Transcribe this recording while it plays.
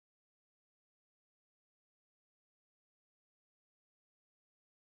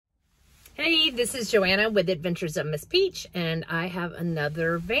Hey, this is Joanna with Adventures of Miss Peach, and I have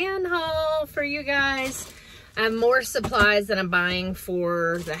another van haul for you guys. I have more supplies that I'm buying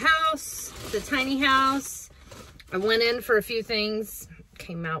for the house, the tiny house. I went in for a few things,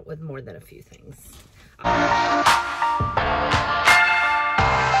 came out with more than a few things.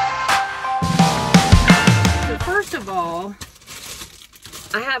 So first of all,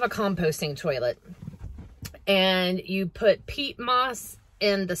 I have a composting toilet, and you put peat moss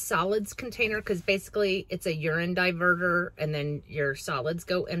in the solids container, because basically it's a urine diverter and then your solids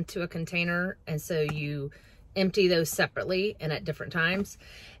go into a container, and so you empty those separately and at different times.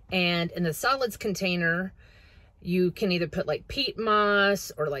 And in the solids container you can either put like peat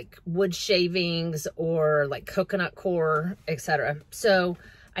moss or like wood shavings or like coconut coir, etc. So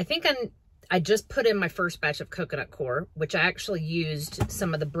I think I just put in my first batch of coconut coir, which I actually used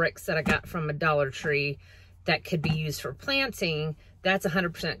some of the bricks that I got from a Dollar Tree that could be used for planting. That's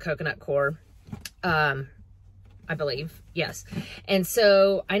 100% coconut coir, I believe. Yes. And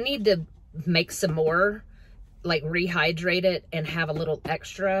so I need to make some more, like rehydrate it and have a little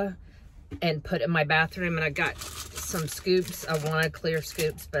extra and put in my bathroom. And I got some scoops. I wanted clear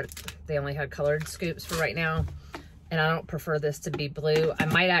scoops, but they only had colored scoops for right now. And I don't prefer this to be blue. I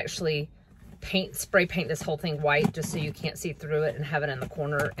might actually spray paint this whole thing white just so you can't see through it, and have it in the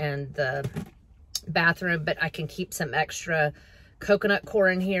corner and the bathroom. But I can keep some extra coconut coir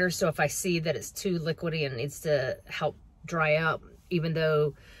in here, so if I see that it's too liquidy and needs to help dry out, even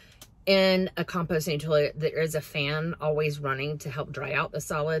though in a composting toilet there is a fan always running to help dry out the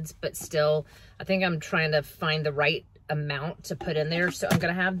solids, but still I think I'm trying to find the right amount to put in there. So I'm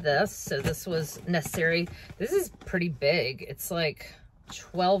gonna have this. So this was necessary. This is pretty big. It's like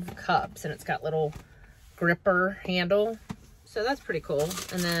 12 cups and it's got little gripper handle, so that's pretty cool.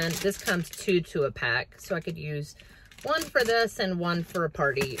 And then this comes two to a pack, so I could use one for this and one for a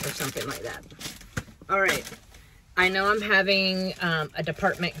party or something like that. All right, I know I'm having a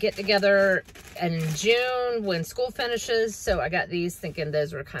department get together in June when school finishes, so I got these thinking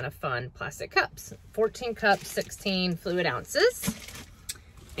those were kind of fun plastic cups. 14 cups, 16 fluid ounces.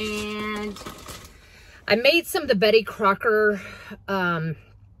 And I made some of the Betty Crocker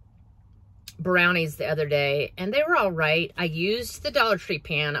brownies the other day, and they were all right. I used the Dollar Tree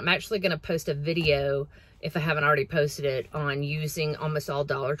pan. I'm actually going to post a video, if I haven't already posted it, on using almost all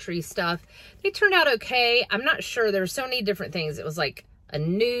Dollar Tree stuff. They turned out okay. I'm not sure. There were so many different things. It was like a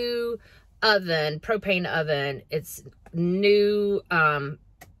new oven, propane oven. It's new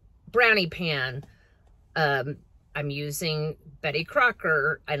brownie pan. I'm using Betty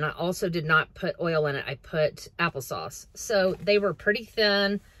Crocker, and I also did not put oil in it. I put applesauce. So they were pretty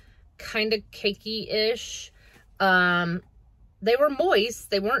thin, kind of cakey-ish. They were moist.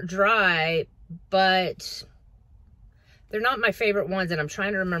 They weren't dry, but they're not my favorite ones, and I'm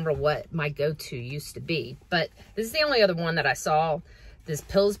trying to remember what my go-to used to be. But this is the only other one that I saw, this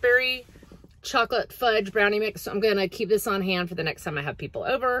Pillsbury chocolate fudge brownie mix. So I'm gonna keep this on hand for the next time I have people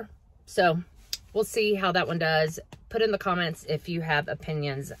over. So we'll see how that one does. Put in the comments if you have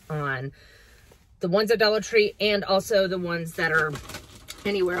opinions on the ones at Dollar Tree and also the ones that are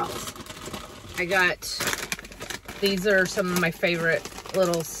anywhere else. These are some of my favorite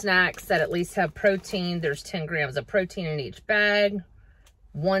little snacks that at least have protein. There's 10 grams of protein in each bag,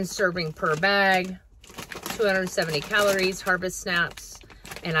 1 serving per bag, 270 calories, Harvest Snaps,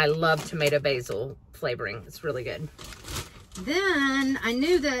 and I love tomato basil flavoring. It's really good. Then I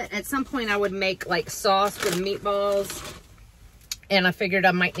knew that at some point I would make like sauce with meatballs, and I figured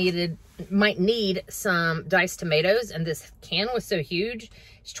I might need some diced tomatoes, and this can was so huge.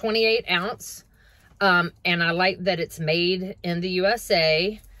 It's 28 ounce. And I like that it's made in the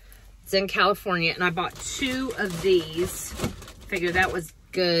USA. It's in California, and I bought 2 of these. Figured that was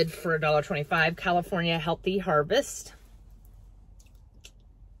good for $1.25. California Healthy Harvest.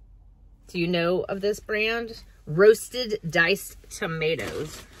 Do you know of this brand? Roasted diced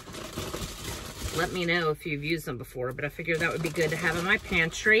tomatoes. Let me know if you've used them before, but I figured that would be good to have in my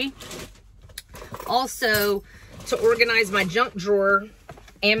pantry. Also, to organize my junk drawer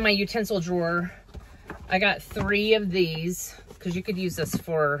and my utensil drawer, I got 3 of these, because you could use this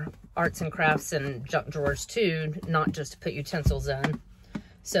for arts and crafts and junk drawers too, not just to put utensils in.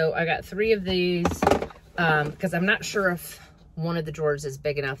 So I got 3 of these, because I'm not sure if one of the drawers is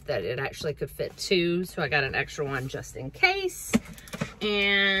big enough that it actually could fit 2. So I got an extra one just in case.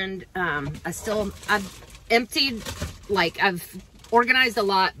 And I've emptied, like I've organized a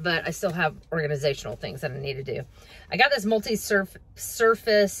lot, but I still have organizational things that I need to do. I got this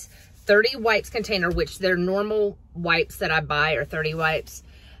multi-surface 30 wipes container, which their normal wipes that I buy are 30 wipes,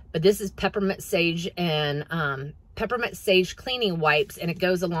 but this is peppermint, sage, and peppermint sage cleaning wipes, and it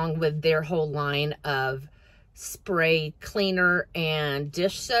goes along with their whole line of spray cleaner and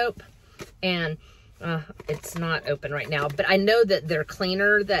dish soap. And it's not open right now, but I know that their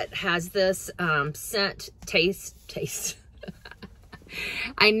cleaner that has this scent, taste.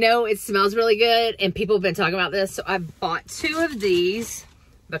 I know it smells really good, and people have been talking about this, so I've bought 2 of these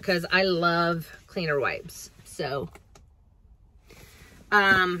because I love cleaner wipes. So,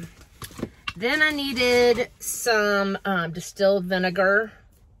 then I needed some distilled vinegar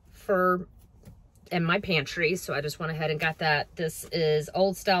in my pantry, so I just went ahead and got that. This is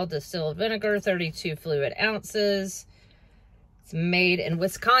old style distilled vinegar, 32 fluid ounces. It's made in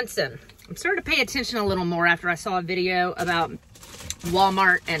Wisconsin. I'm starting to pay attention a little more after I saw a video about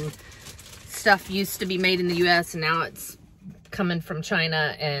Walmart and stuff used to be made in the US and now it's coming from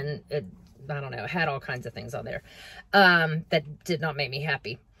China, and it, I don't know, it had all kinds of things on there that did not make me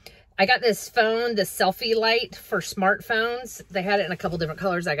happy. I got this phone, the selfie light for smartphones. They had it in a couple different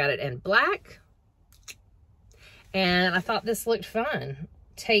colors. I got it in black. And I thought this looked fun.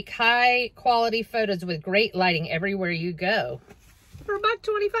 Take high quality photos with great lighting everywhere you go. For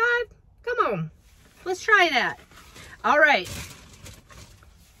 $1.25? Come on. Let's try that. All right.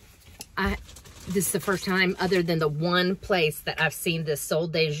 This is the first time, other than the one place, that I've seen this Sol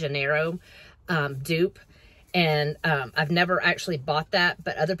de Janeiro dupe. And I've never actually bought that,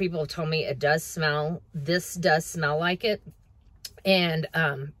 but other people have told me it does smell. This does smell like it. And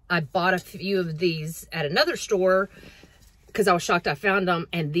I bought a few of these at another store because I was shocked I found them.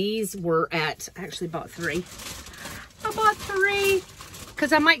 And these were at, I actually bought 3. I bought 3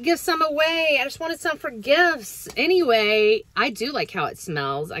 because I might give some away. I just wanted some for gifts. Anyway, I do like how it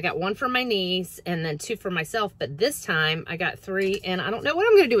smells. I got 1 for my niece and then 2 for myself. But this time I got 3 and I don't know what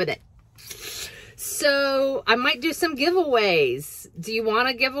I'm going to do with it. So I might do some giveaways. Do you want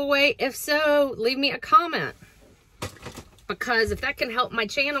a giveaway? If so, leave me a comment. Because if that can help my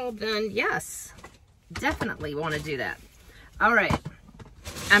channel, then yes, definitely want to do that. All right.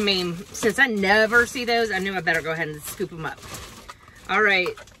 I mean, since I never see those, I knew I better go ahead and scoop them up. All right.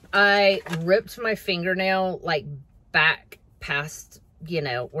 I ripped my fingernail like back past, you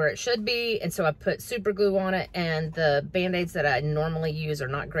know, where it should be. And so I put super glue on it, and the Band-Aids that I normally use are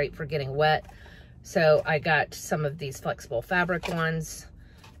not great for getting wet. So I got some of these flexible fabric ones.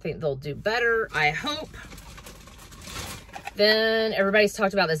 I think they'll do better, I hope. Then everybody's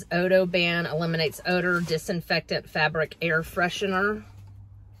talked about this Odo Ban eliminates odor disinfectant fabric air freshener.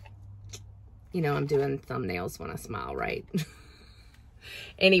 You know I'm doing thumbnails when I smile, right?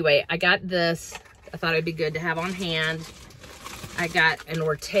 Anyway, I got this. I thought it'd be good to have on hand. I got an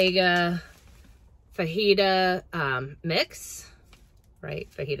Ortega fajita mix, right?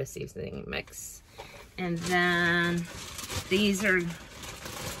 Fajita seasoning mix. And then these are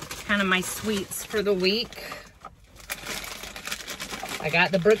kind of my sweets for the week. I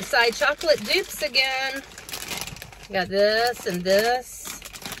got the Brookside chocolate dupes again. Got this and this.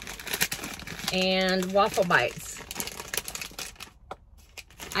 And waffle bites.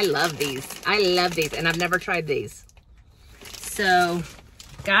 I love these. I love these. And I've never tried these. So,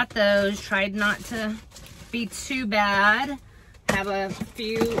 got those. Tried not to be too bad. Have a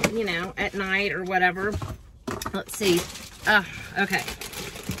few, you know, at night or whatever. Let's see. Okay.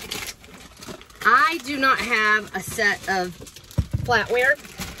 I do not have a set of flatware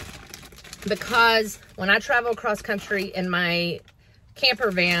because when I travel cross country in my camper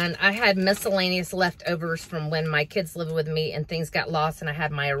van, I had miscellaneous leftovers from when my kids lived with me and things got lost, and I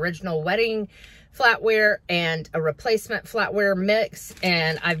had my original wedding flatware and a replacement flatware mix,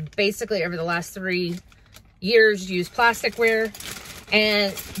 and I've basically over the last 3 years used plasticware,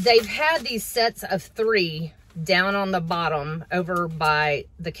 and they've had these sets of 3 down on the bottom over by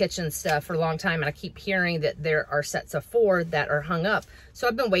the kitchen stuff for a long time, and I keep hearing that there are sets of 4 that are hung up. So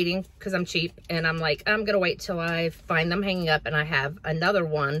I've been waiting because I'm cheap, and I'm like, I'm gonna wait till I find them hanging up, and I have another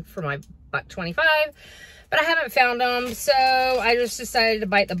one for my $1.25, but I haven't found them, so I just decided to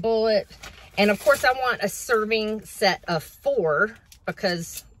bite the bullet. And of course I want a serving set of 4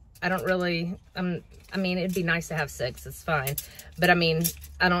 because I don't really, I mean, it'd be nice to have 6, it's fine. But I mean,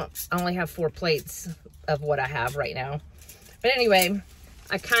 I only have 4 plates of what I have right now. But anyway,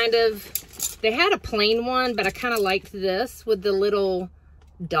 they had a plain one, but I kind of liked this with the little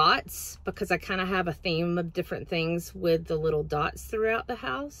dots because I kind of have a theme of different things with the little dots throughout the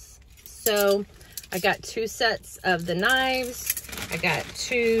house. So I got 2 sets of the knives. I got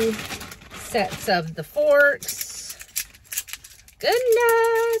 2 sets of the forks.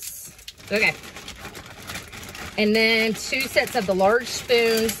 Goodness. Okay. And then 2 sets of the large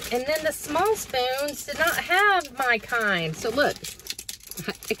spoons. And then the small spoons did not have my kind. So look,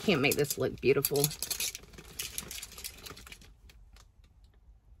 I can't make this look beautiful.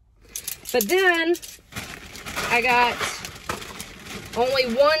 But then I got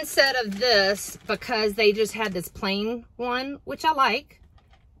only one set of this because they just had this plain one, which I like,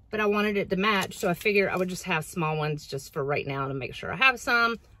 but I wanted it to match. So I figured I would just have small ones just for right now to make sure I have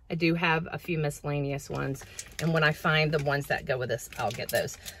some. I do have a few miscellaneous ones. And when I find the ones that go with this, I'll get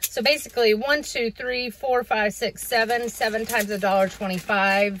those. So basically 1, 2, 3, 4, 5, 6, 7. 7 times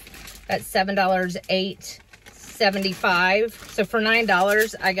 $1.25. That's $7, $8.75. So for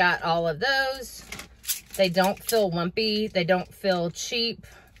 $9, I got all of those. They don't feel lumpy. They don't feel cheap.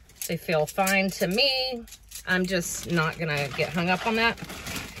 They feel fine to me. I'm just not gonna get hung up on that.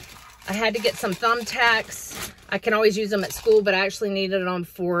 I had to get some thumbtacks. I can always use them at school, but I actually needed them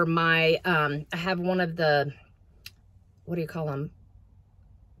for my, I have one of the, what do you call them?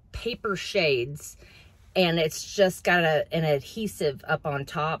 Paper shades. And it's just got an adhesive up on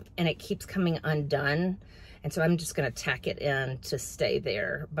top and it keeps coming undone. And so I'm just going to tack it in to stay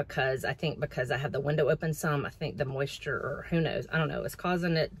there because I think because I have the window open some, I think the moisture, or who knows, I don't know, it's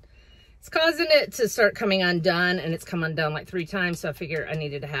causing it to start coming undone, and it's come undone like 3 times. So I figure I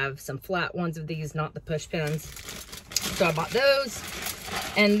needed to have some flat ones of these, not the push pins. So I bought those.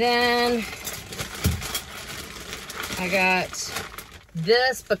 And then I got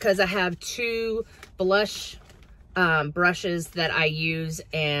this because I have 2 blush brushes that I use,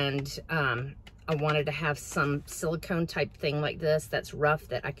 and I wanted to have some silicone type thing like this that's rough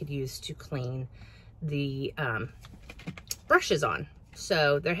that I could use to clean the brushes on.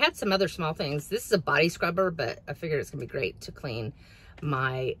 So there had some other small things. This is a body scrubber, but I figured it's gonna be great to clean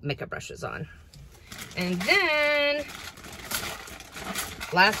my makeup brushes on. And then,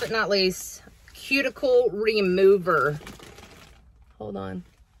 last but not least, cuticle remover. Hold on.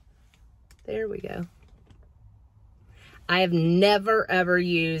 There we go. I have never ever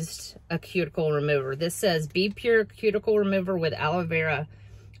used a cuticle remover. This says, be pure cuticle remover with aloe vera.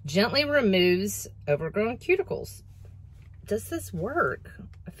 Gently removes overgrown cuticles. Does this work?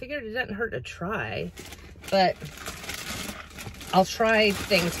 I figured it doesn't hurt to try, but I'll try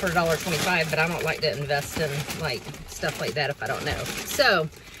things for $1.25, but I don't like to invest in like stuff like that if I don't know. So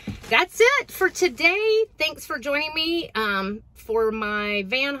that's it for today. Thanks for joining me for my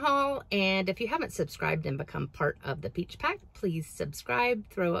van haul. And if you haven't subscribed and become part of the Peach Pack, please subscribe,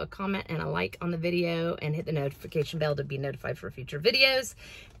 throw a comment and a like on the video, and hit the notification bell to be notified for future videos.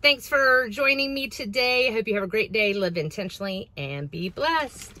 Thanks for joining me today. I hope you have a great day, live intentionally, and be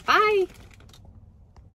blessed. Bye.